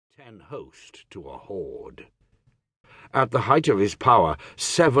can host to a horde. At the height of his power,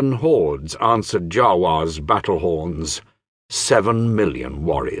 7 hordes answered Jawa's battle horns, 7 million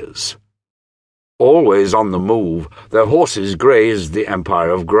warriors. Always on the move, their horses grazed the empire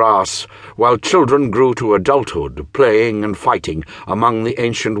of grass, while children grew to adulthood, playing and fighting among the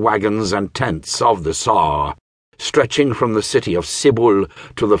ancient wagons and tents of the Tsar, stretching from the city of Sibul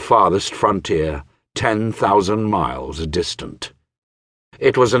to the farthest frontier, 10,000 miles distant.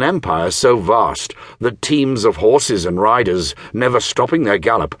 It was an empire so vast that teams of horses and riders, never stopping their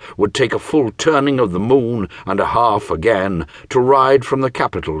gallop, would take a full turning of the moon and a half again to ride from the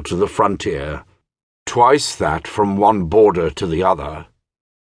capital to the frontier, twice that from one border to the other.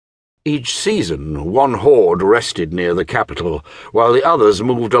 Each season, one horde rested near the capital, while the others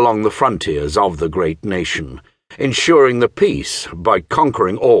moved along the frontiers of the great nation, ensuring the peace by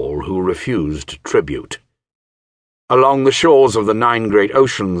conquering all who refused tribute. Along the shores of the 9 great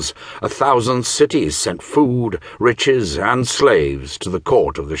oceans, 1,000 cities sent food, riches, and slaves to the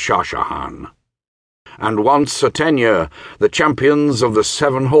court of the Shah Jahan. And once a tenure, the champions of the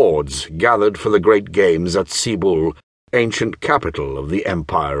 7 hordes gathered for the great games at Sibul, ancient capital of the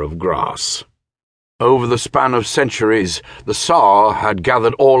Empire of Grass. Over the span of centuries, the Tsar had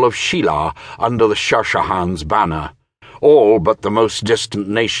gathered all of Shila under the Shah Jahan's banner, all but the most distant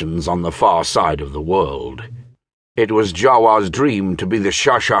nations on the far side of the world. It was Jawa's dream to be the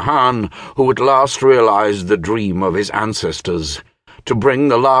Shah Jahan who at last realized the dream of his ancestors, to bring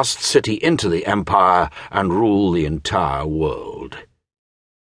the last city into the empire and rule the entire world.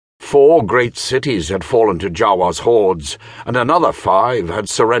 4 great cities had fallen to Jawa's hordes, and another 5 had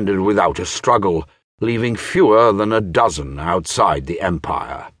surrendered without a struggle, leaving fewer than a dozen outside the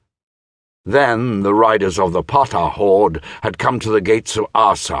empire. Then the riders of the Pata horde had come to the gates of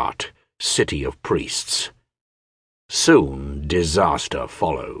Arsat, city of priests. Soon disaster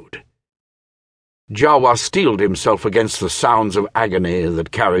followed. Jawa steeled himself against the sounds of agony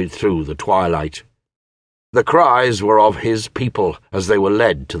that carried through the twilight. The cries were of his people as they were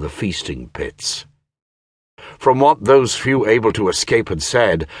led to the feasting pits. From what those few able to escape had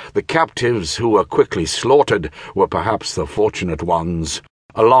said, the captives who were quickly slaughtered were perhaps the fortunate ones,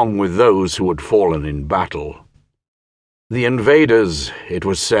 along with those who had fallen in battle. The invaders, it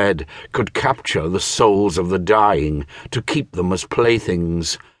was said, could capture the souls of the dying to keep them as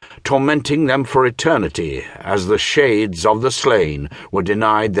playthings, tormenting them for eternity as the shades of the slain were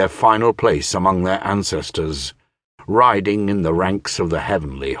denied their final place among their ancestors, riding in the ranks of the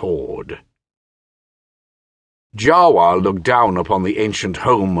heavenly horde. Jawa looked down upon the ancient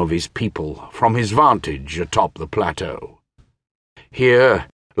home of his people from his vantage atop the plateau. Here,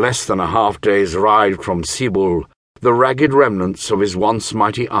 less than a half-day's ride from Sibul, the ragged remnants of his once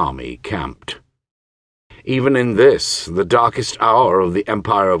mighty army camped. Even in this, the darkest hour of the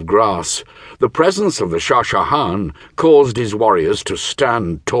Empire of Grass, the presence of the Shah Jahan caused his warriors to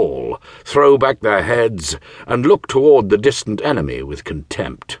stand tall, throw back their heads, and look toward the distant enemy with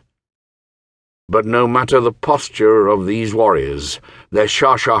contempt. But no matter the posture of these warriors, their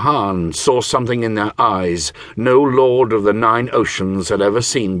Shah Jahan saw something in their eyes no lord of the 9 oceans had ever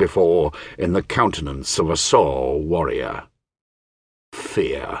seen before in the countenance of a sore warrior.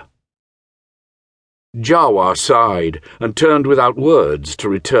 Fear. Jawa sighed and turned without words to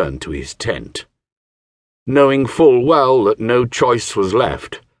return to his tent. Knowing full well that no choice was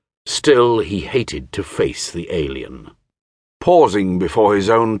left, still he hated to face the alien. Pausing before his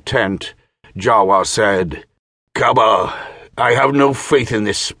own tent, Jawa said, "Kaba, I have no faith in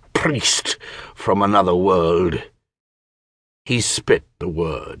this priest from another world." He spit the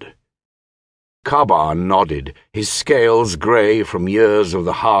word. Kaba nodded, his scales grey from years of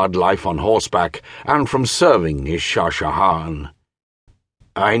the hard life on horseback and from serving his Shah Jahan.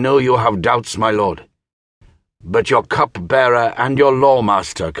 "I know you have doubts, my lord, but your cup-bearer and your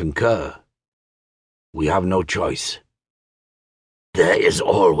lawmaster concur. We have no choice." "There is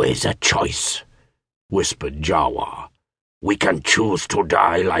always a choice," whispered Jawa. "We can choose to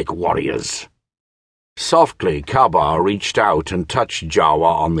die like warriors." Softly, Kaba reached out and touched Jawa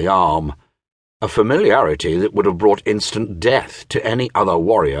on the arm, a familiarity that would have brought instant death to any other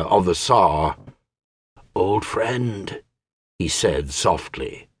warrior of the Tsar. "Old friend," he said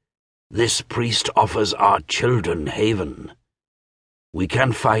softly, "this priest offers our children haven. We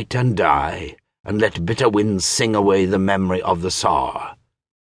can fight and die, and let bitter winds sing away the memory of the Tsar.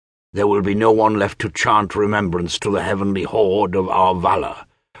 There will be no one left to chant remembrance to the heavenly horde of our valor,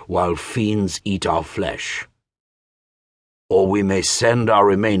 while fiends eat our flesh. Or we may send our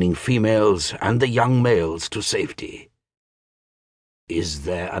remaining females and the young males to safety. Is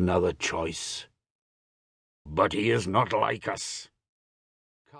there another choice? But he is not like us.